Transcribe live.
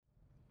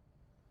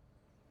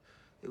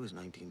It was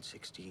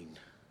 1916.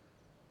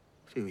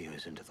 A few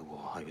years into the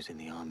war, I was in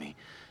the army,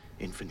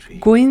 infantry.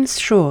 Gwyn's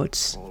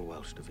Shorts, All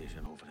Welsh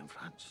division over in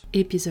France.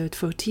 Episode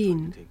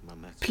 14.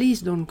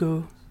 Please don't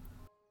go.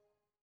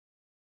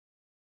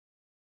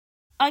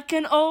 I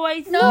can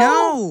always...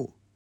 No!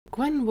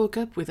 Gwyn woke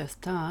up with a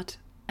start,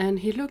 and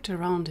he looked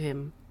around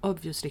him,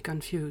 obviously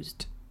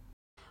confused.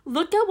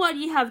 Look at what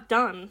you have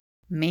done.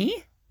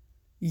 Me?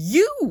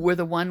 You were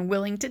the one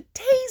willing to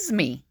tase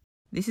me.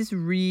 This is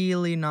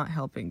really not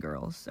helping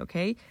girls,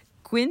 okay?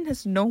 Gwyn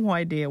has no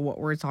idea what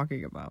we're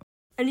talking about.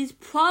 And he's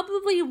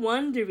probably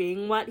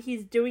wondering what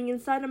he's doing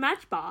inside a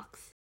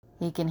matchbox.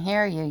 He can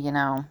hear you, you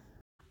know.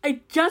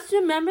 I just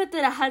remembered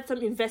that I had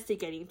some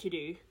investigating to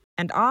do.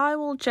 And I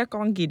will check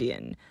on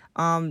Gideon,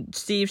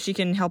 see if she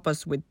can help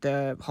us with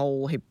the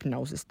whole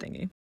hypnosis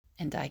thingy.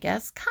 And I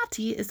guess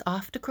Kati is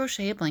off to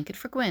crochet a blanket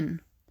for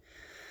Gwyn.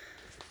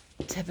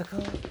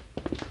 Typical.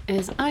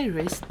 As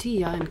Iris,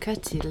 Tia and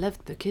Katy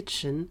left the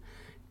kitchen,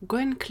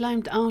 Gwyn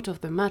climbed out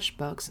of the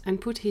matchbox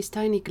and put his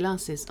tiny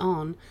glasses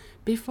on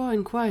before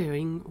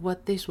inquiring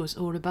what this was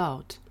all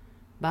about.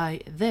 By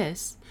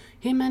this,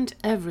 he meant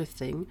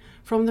everything,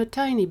 from the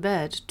tiny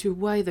bed to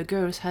why the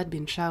girls had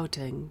been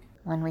shouting.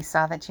 When we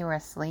saw that you were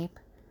asleep,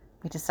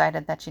 we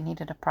decided that you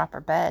needed a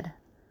proper bed.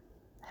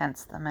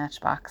 Hence the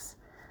matchbox.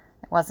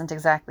 It wasn't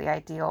exactly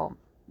ideal,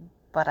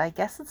 but I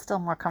guess it's still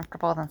more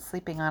comfortable than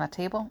sleeping on a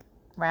table,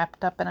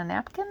 wrapped up in a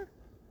napkin?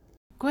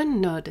 Gwyn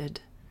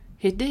nodded.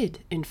 He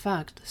did, in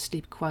fact,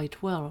 sleep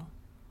quite well.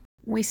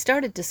 We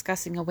started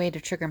discussing a way to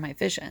trigger my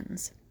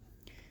visions.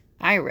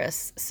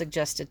 Iris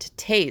suggested to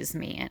tase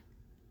me.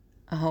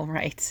 Oh,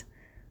 right.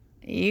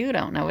 You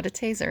don't know what a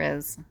taser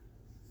is.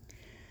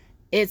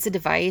 It's a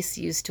device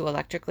used to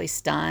electrically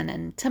stun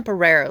and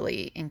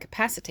temporarily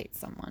incapacitate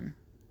someone.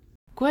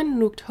 Gwyn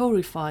looked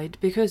horrified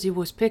because he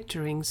was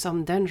picturing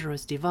some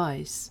dangerous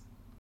device.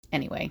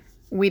 Anyway,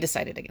 we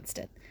decided against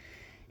it.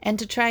 And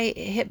to try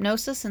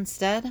hypnosis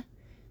instead,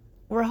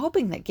 we're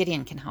hoping that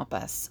Gideon can help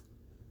us.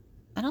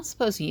 I don't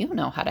suppose you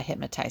know how to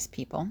hypnotize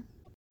people.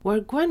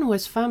 While Gwyn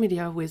was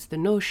familiar with the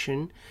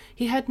notion,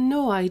 he had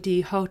no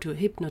idea how to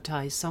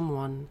hypnotize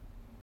someone.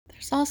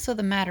 There's also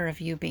the matter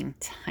of you being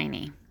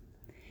tiny.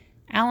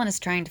 Alan is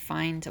trying to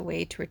find a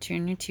way to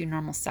return you to your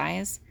normal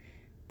size,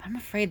 but I'm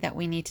afraid that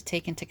we need to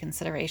take into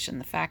consideration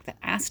the fact that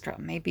Astra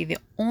may be the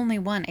only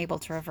one able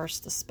to reverse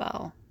the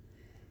spell.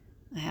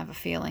 I have a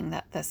feeling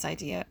that this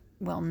idea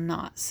will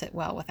not sit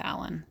well with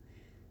Alan,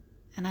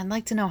 and I'd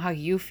like to know how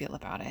you feel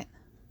about it.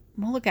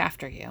 We'll look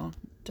after you.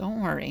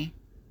 Don't worry.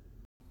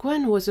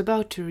 Gwyn was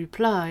about to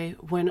reply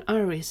when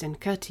Iris and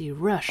Katy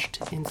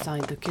rushed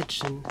inside the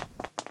kitchen.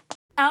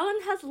 Alan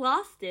has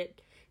lost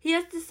it. He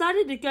has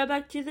decided to go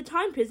back to the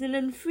time prison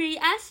and free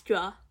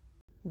Astra.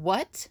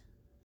 What?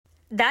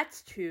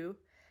 That's true.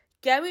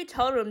 Gary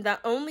told him that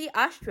only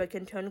Astra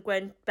can turn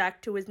Gwen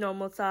back to his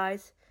normal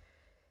size.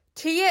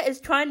 Tia is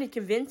trying to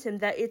convince him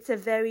that it's a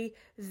very,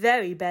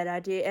 very bad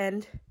idea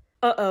and...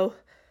 Uh-oh.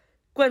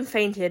 Gwen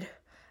fainted.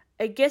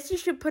 I guess you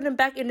should put him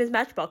back in his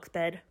matchbox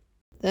bed.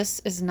 This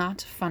is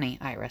not funny,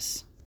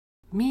 Iris.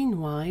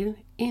 Meanwhile,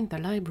 in the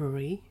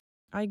library...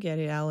 I get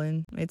it,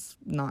 Alan. It's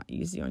not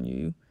easy on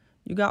you.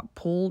 You got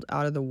pulled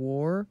out of the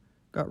war,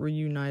 got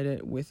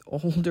reunited with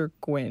older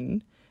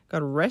Gwyn,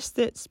 got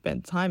arrested,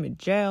 spent time in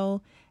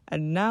jail,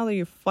 and now that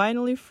you're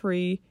finally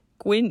free,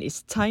 Gwyn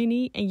is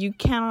tiny and you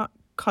cannot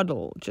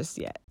cuddle just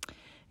yet.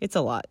 It's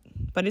a lot,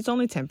 but it's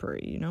only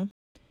temporary, you know?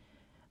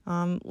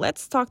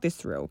 Let's talk this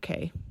through,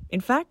 okay? In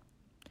fact,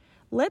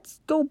 let's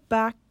go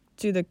back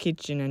to the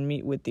kitchen and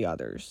meet with the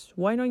others.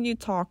 Why don't you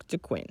talk to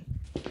Gwyn?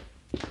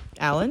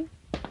 Alan?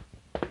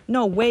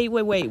 No,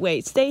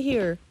 wait. Stay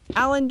here.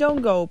 Alan,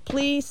 don't go,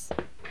 please.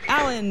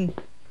 Alan!